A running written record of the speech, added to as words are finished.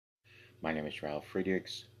My name is Ralf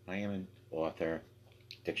Friedrichs. I am an author,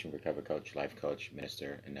 addiction recovery coach, life coach,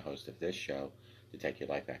 minister, and the host of this show, the Take Your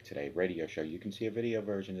Life Back Today radio show. You can see a video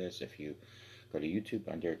version of this if you go to YouTube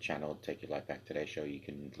under channel Take Your Life Back Today show. You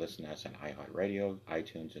can listen to us on iHeartRadio,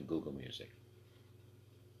 iTunes, and Google Music.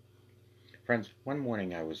 Friends, one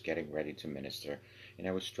morning I was getting ready to minister, and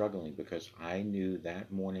I was struggling because I knew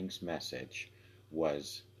that morning's message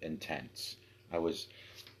was intense. I was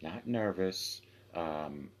not nervous,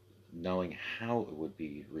 knowing how it would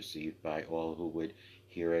be received by all who would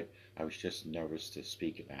hear it. I was just nervous to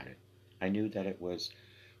speak about it. I knew that it was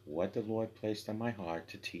what the Lord placed on my heart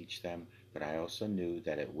to teach them, but I also knew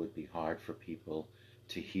that it would be hard for people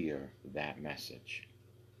to hear that message.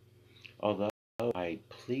 Although I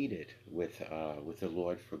pleaded with the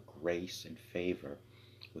Lord for grace and favor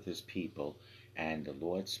with His people, and the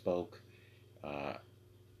Lord spoke uh,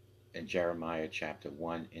 in Jeremiah chapter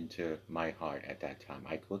 1 into my heart at that time.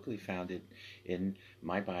 I quickly found it in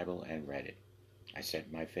my Bible and read it. I set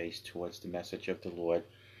my face towards the message of the Lord,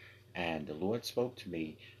 and the Lord spoke to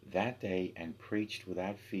me that day and preached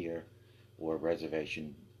without fear or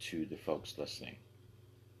reservation to the folks listening.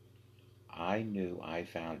 I knew I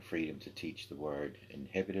found freedom to teach the word,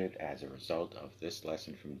 inhibited as a result of this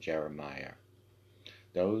lesson from Jeremiah.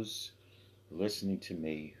 Those listening to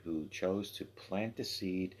me who chose to plant the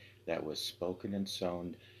seed that was spoken and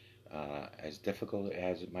sown, as difficult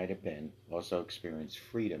as it might have been, also experienced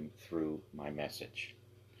freedom through my message.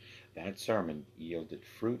 That sermon yielded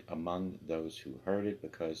fruit among those who heard it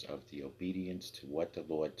because of the obedience to what the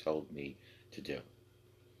Lord told me to do.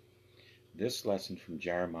 This lesson from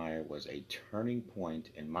Jeremiah was a turning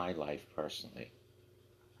point in my life personally.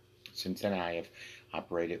 Since then, I have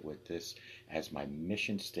operated with this as my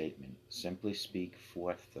mission statement: simply speak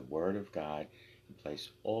forth the word of God and place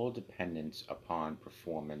all dependence upon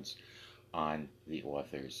performance on the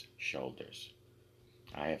author's shoulders.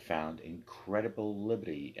 I have found incredible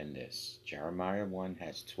liberty in this. Jeremiah 1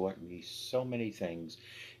 has taught me so many things,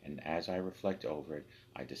 and as I reflect over it,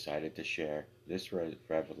 I decided to share this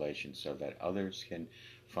revelation so that others can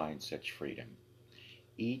find such freedom.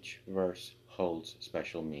 Each verse holds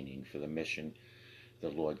special meaning for the mission the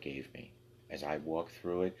Lord gave me. As I walk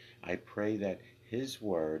through it, I pray that His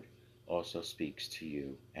word also speaks to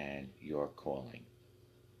you and your calling.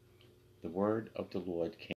 The word of the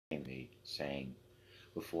Lord came to me, saying,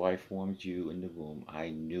 "Before I formed you in the womb, I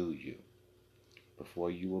knew you.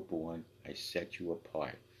 Before you were born, I set you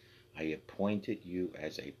apart. I appointed you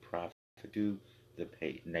as a prophet to the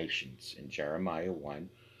nations," in Jeremiah 1,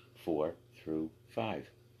 4 through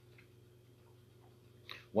 5.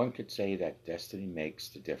 One could say that destiny makes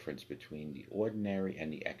the difference between the ordinary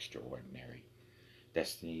and the extraordinary.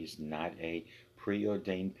 Destiny is not a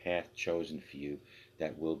preordained path chosen for you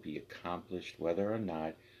that will be accomplished whether or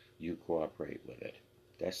not you cooperate with it.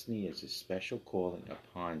 Destiny is a special calling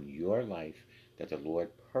upon your life that the Lord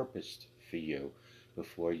purposed for you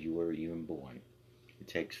before you were even born. It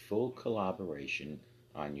takes full collaboration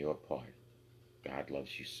on your part. God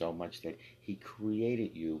loves you so much that He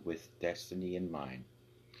created you with destiny in mind.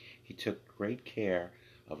 He took great care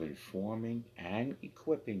of informing and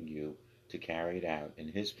equipping you to carry it out in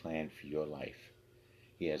His plan for your life.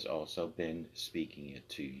 He has also been speaking it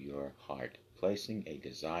to your heart, placing a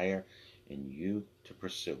desire in you to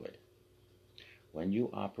pursue it. When you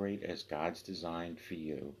operate as God's designed for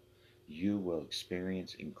you, you will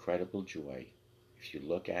experience incredible joy. If you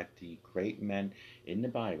look at the great men in the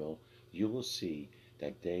Bible, you will see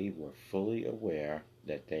that they were fully aware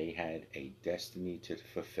that they had a destiny to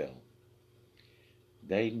fulfill.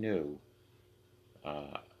 They knew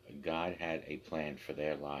God had a plan for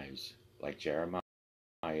their lives. Like Jeremiah,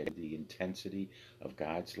 the intensity of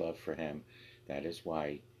God's love for him, that is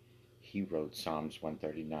why he wrote Psalms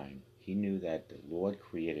 139. He knew that the Lord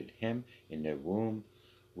created him in the womb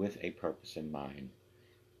with a purpose in mind.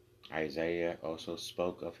 Isaiah also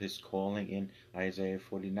spoke of his calling in Isaiah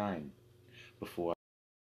 49. Before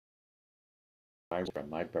from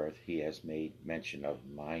my birth, He has made mention of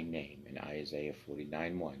my name in Isaiah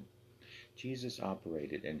 49:1. Jesus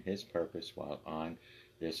operated in His purpose while on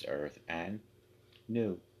this earth and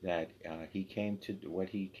knew that He came to what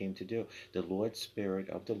He came to do. The Lord Spirit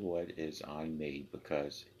of the Lord is on me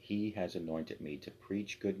because He has anointed me to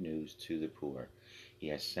preach good news to the poor. He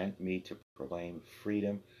has sent me to proclaim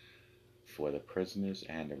freedom for the prisoners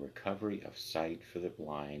and the recovery of sight for the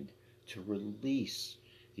blind, to release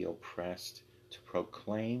the oppressed, to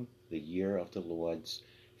proclaim the year of the Lord's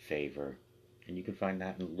favor. And you can find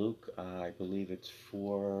that in Luke, I believe it's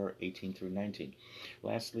 4:18 through 19.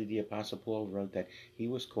 Lastly, the Apostle Paul wrote that he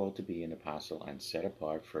was called to be an apostle and set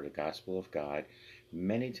apart for the gospel of God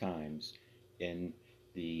many times in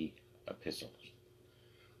the epistles,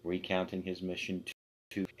 recounting his mission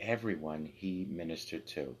to everyone he ministered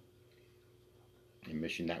to, a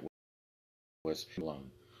mission that was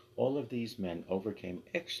alone. All of these men overcame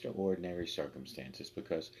extraordinary circumstances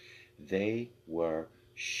because they were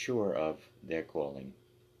sure of their calling.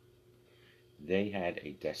 They had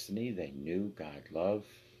a destiny they knew God loved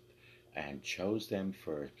and chose them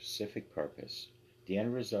for a specific purpose. The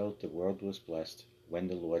end result, the world was blessed when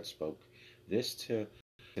the Lord spoke this to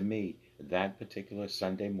me that particular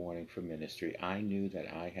Sunday morning for ministry. I knew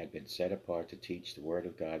that I had been set apart to teach the Word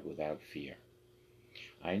of God without fear.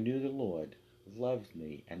 I knew the Lord loved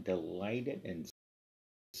me and delighted in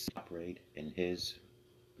operate in His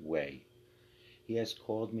way. He has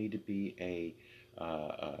called me to be a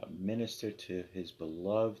minister to His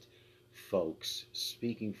beloved folks,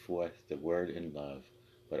 speaking forth the Word in love,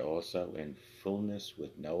 but also in fullness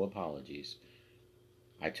with no apologies.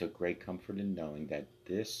 I took great comfort in knowing that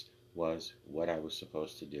this was what I was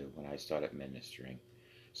supposed to do when I started ministering.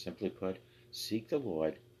 Simply put, seek the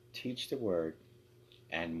Lord, teach the Word,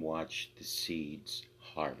 and watch the seeds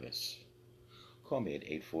harvest. Call me at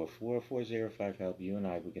 844-405-HELP. You and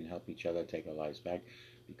I, we can help each other take our lives back.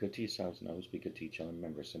 Be good to yourselves and always be good to each other.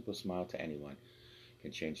 Remember, a simple smile to anyone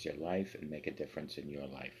can change their life and make a difference in your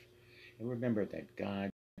life. And remember that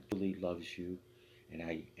God really loves you. And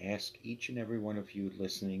I ask each and every one of you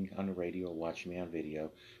listening on the radio or watching me on video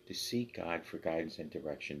to seek God for guidance and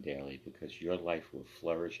direction daily, because your life will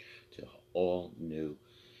flourish to all new